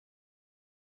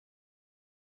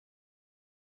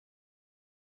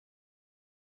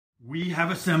We have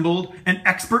assembled an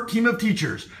expert team of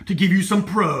teachers to give you some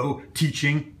pro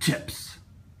teaching tips.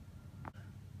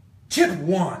 Tip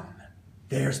 1.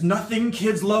 There's nothing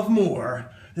kids love more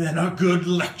than a good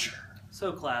lecture.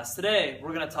 So class, today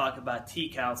we're going to talk about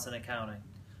T-counts in accounting.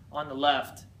 On the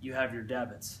left, you have your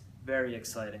debits. Very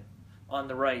exciting. On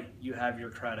the right, you have your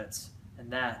credits.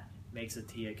 And that makes a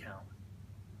T account.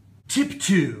 Tip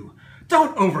 2.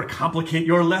 Don't overcomplicate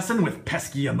your lesson with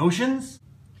pesky emotions.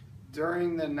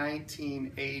 During the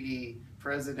 1980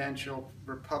 presidential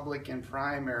Republican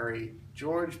primary,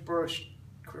 George Bush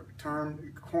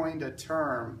coined a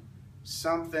term,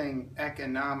 something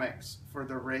economics, for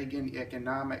the Reagan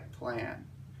economic plan.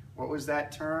 What was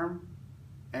that term?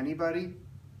 Anybody?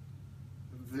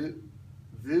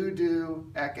 Voodoo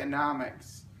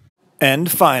economics. And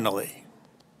finally,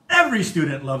 every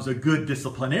student loves a good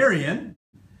disciplinarian.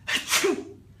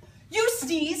 You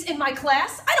sneeze in my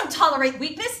class? I don't tolerate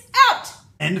weakness. Out!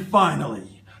 And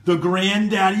finally, the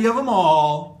granddaddy of them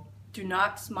all. Do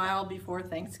not smile before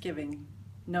Thanksgiving.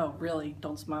 No, really,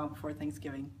 don't smile before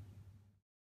Thanksgiving.